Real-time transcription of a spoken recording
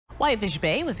Whitefish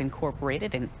Bay was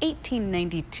incorporated in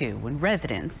 1892 when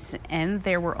residents, and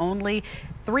there were only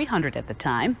 300 at the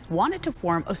time, wanted to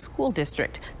form a school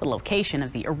district. The location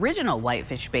of the original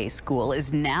Whitefish Bay School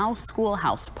is now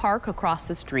Schoolhouse Park across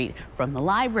the street from the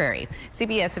library.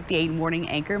 CBS 58 morning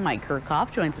anchor Mike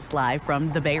Kirchhoff joins us live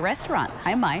from the Bay Restaurant.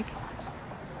 Hi, Mike.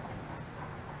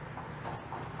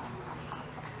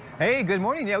 Hey, good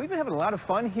morning. Yeah, we've been having a lot of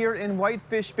fun here in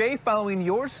Whitefish Bay, following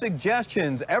your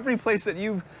suggestions. Every place that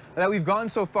we've gone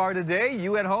so far today,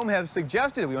 you at home have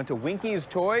suggested. We went to Winky's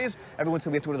Toys. Everyone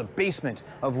said we have to go to the basement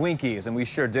of Winky's, and we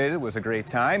sure did. It was a great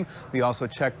time. We also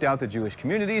checked out the Jewish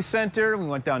Community Center. We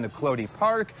went down to Clody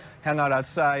Park, hung out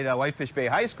outside Whitefish Bay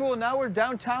High School. Now we're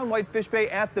downtown Whitefish Bay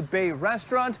at the Bay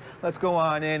Restaurant. Let's go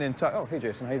on in and talk. Oh, hey,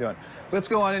 Jason, how you doing? Let's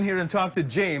go on in here and talk to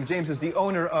James. James is the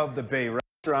owner of the Bay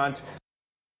Restaurant.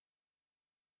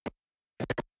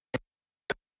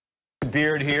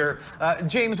 Beard here.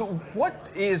 James, what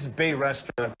is Bay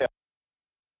Restaurant?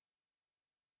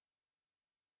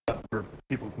 Where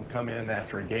people can come in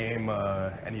after a game,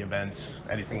 any events,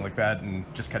 anything like that, and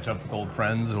just catch up with old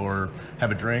friends or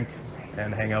have a drink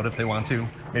and hang out if they want to.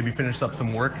 Maybe finish up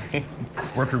some work,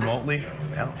 work remotely.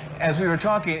 Yeah. As we were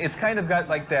talking, it's kind of got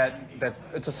like that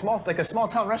it's a small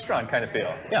town restaurant kind of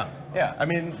feel. Yeah. Yeah. I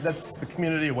mean, that's the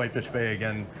community of Whitefish Bay.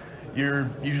 Again, you're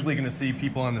usually going to see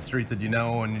people on the street that you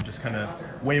know, and you just kind of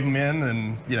wave them in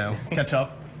and, you know, catch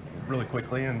up really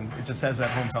quickly, and it just has that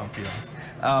hometown feel.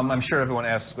 I'm sure everyone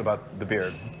asks about the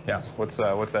beard. Yeah. What's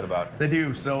that about? They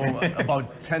do. So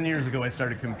about 10 years ago, I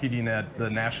started competing at the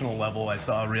national level. I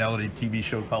saw a reality TV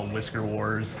show called Whisker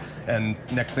Wars, and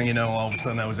next thing you know, all of a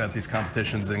sudden I was at these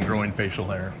competitions and growing facial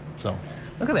hair. So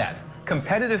look at that.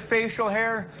 Competitive facial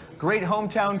hair, great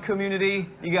hometown community.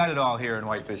 You got it all here in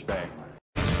Whitefish Bay.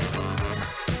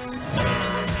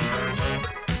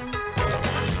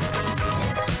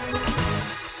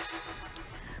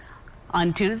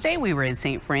 On Tuesday, we were in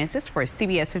St. Francis for a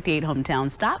CBS 58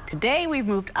 hometown stop. Today, we've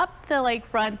moved up the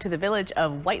lakefront to the village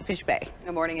of Whitefish Bay.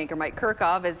 Good morning, anchor Mike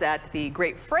Kirchhoff is at the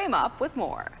Great Frame Up with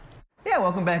more. Yeah,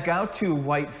 welcome back out to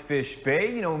Whitefish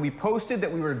Bay. You know, when we posted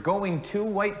that we were going to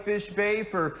Whitefish Bay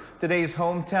for today's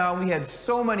hometown, we had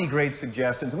so many great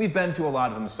suggestions. We've been to a lot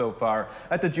of them so far,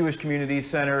 at the Jewish Community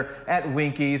Center, at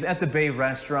Winky's, at the Bay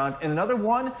Restaurant. And another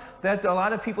one that a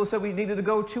lot of people said we needed to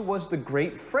go to was the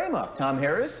Great Frame Up. Tom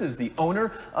Harris is the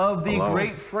owner of the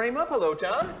Great Frame Up. Hello,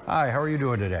 Tom. Hi, how are you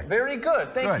doing today? Very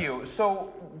good, thank you.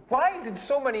 So why did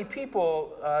so many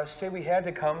people say we had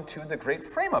to come to the Great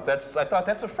Frame Up? I thought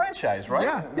that's a franchise, right?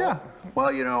 Yeah.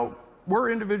 Well, you know,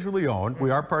 we're individually owned.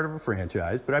 We are part of a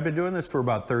franchise, but I've been doing this for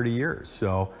about 30 years.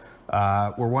 So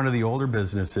we're one of the older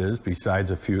businesses, besides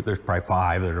a few. There's probably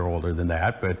 5 that are older than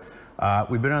that, but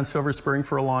we've been on Silver Spring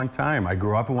for a long time. I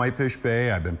grew up in Whitefish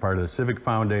Bay. I've been part of the Civic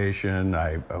Foundation.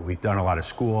 We've done a lot of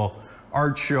school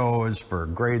art shows for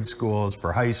grade schools,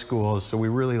 for high schools, so we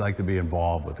really like to be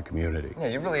involved with the community. Yeah,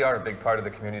 you really are a big part of the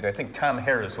community. I think Tom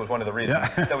Harris was one of the reasons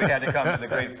that we had to come to the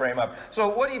Great Frame Up. So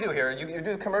what do you do here? You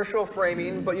do commercial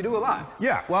framing, but you do a lot.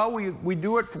 Yeah, well, we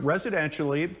do it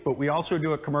residentially, but we also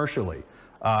do it commercially.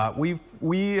 We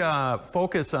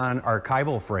focus on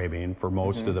archival framing for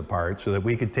most of the parts so that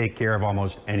we could take care of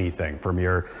almost anything, from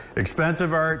your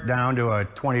expensive art down to a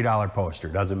 $20 poster.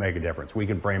 Doesn't make a difference. We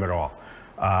can frame it all.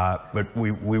 But we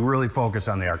really focus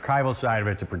on the archival side of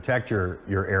it to protect your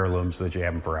heirlooms so that you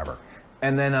have them forever.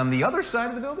 And then on the other side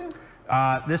of the building?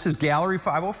 This is Gallery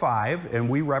 505, and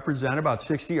we represent about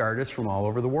 60 artists from all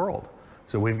over the world.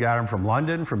 So we've got them from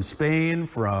London, from Spain,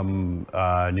 from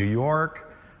New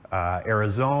York,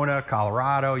 Arizona,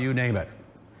 Colorado, you name it.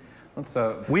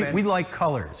 We like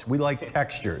colors, we like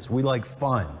textures, we like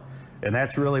fun. And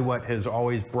that's really what has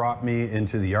always brought me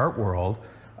into the art world.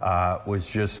 Was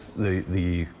just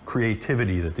the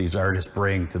creativity that these artists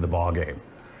bring to the ball game.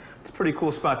 It's a pretty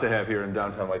cool spot to have here in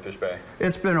downtown Whitefish Bay.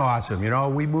 It's been awesome. You know,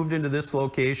 we moved into this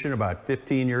location about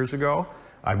 15 years ago.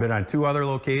 I've been on 2 other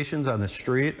locations on the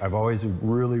street. I've always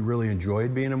really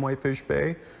enjoyed being in Whitefish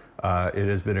Bay. It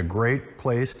has been a great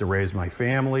place to raise my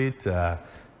family, to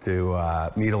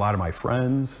meet a lot of my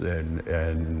friends,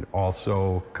 and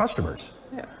also customers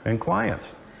and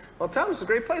clients. Well, Tom, it's a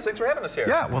great place. Thanks for having us here.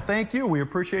 Yeah, well, thank you. We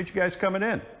appreciate you guys coming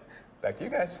in. Back to you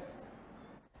guys.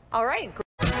 All right.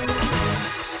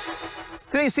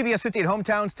 Today's CBS 58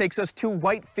 Hometowns takes us to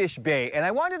Whitefish Bay, and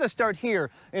I wanted to start here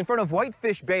in front of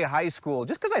Whitefish Bay High School,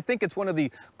 just because I think it's one of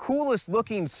the coolest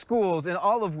looking schools in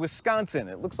all of Wisconsin.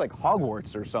 It looks like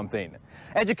Hogwarts or something.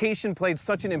 Education played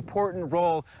such an important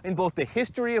role in both the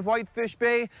history of Whitefish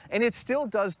Bay, and it still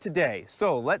does today.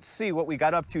 So let's see what we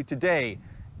got up to today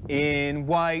in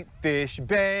Whitefish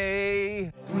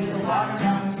Bay. We'll walk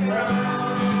down this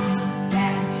road.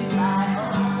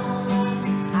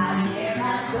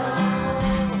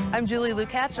 I'm Julie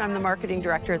Lukach, and I'm the marketing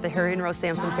director at the Harry and Rose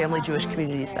Sampson Family Jewish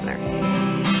Community Center.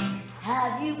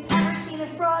 Have you ever seen a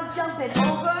frog jumping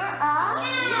over?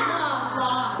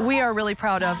 We are really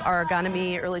proud of our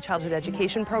Agonomy Early Childhood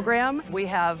Education program. We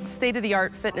have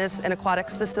state-of-the-art fitness and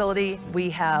aquatics facility. We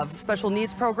have special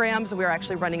needs programs. We are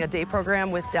actually running a day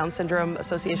program with Down Syndrome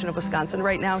Association of Wisconsin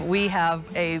right now. We have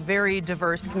a very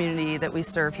diverse community that we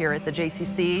serve here at the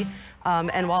JCC.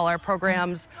 And while our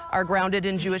programs are grounded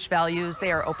in Jewish values,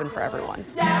 they are open for everyone.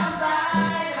 Down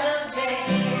by the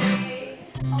bay.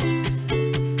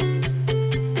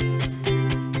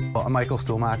 I'm Michael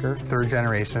Stuhlmacher, third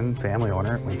generation family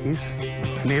owner at Winkies.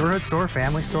 Neighborhood store,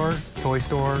 family store, toy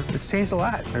store. It's changed a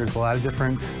lot. There's a lot of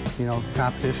different,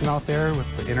 competition out there with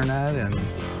the internet and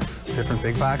different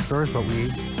big box stores, but we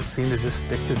seem to just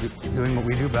stick to doing what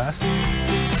we do best.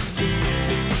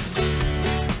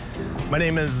 My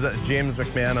name is James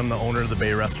McMahon. I'm the owner of the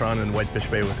Bay Restaurant in Whitefish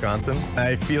Bay, Wisconsin.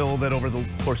 I feel that over the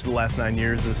course of the last 9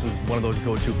 years, this is one of those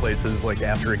go-to places, like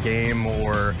after a game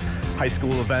or high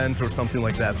school event or something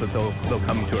like that, that they'll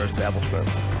come to our establishment.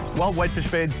 Well, Whitefish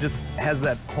Bay just has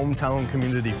that hometown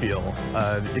community feel.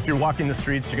 If you're walking the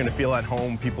streets, you're going to feel at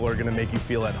home. People are going to make you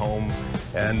feel at home.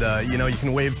 And, you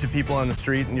can wave to people on the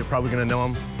street and you're probably going to know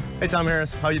them. Hey, Tom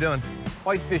Harris, how you doing?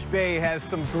 Whitefish Bay has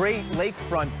some great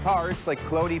lakefront parks like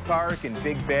Clody Park and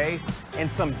Big Bay, and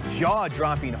some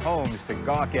jaw-dropping homes to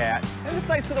gawk at, and this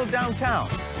nice little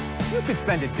downtown. You could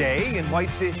spend a day in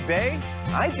Whitefish Bay.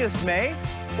 I just may.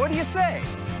 What do you say?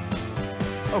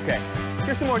 Okay,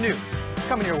 here's some more news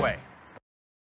coming your way.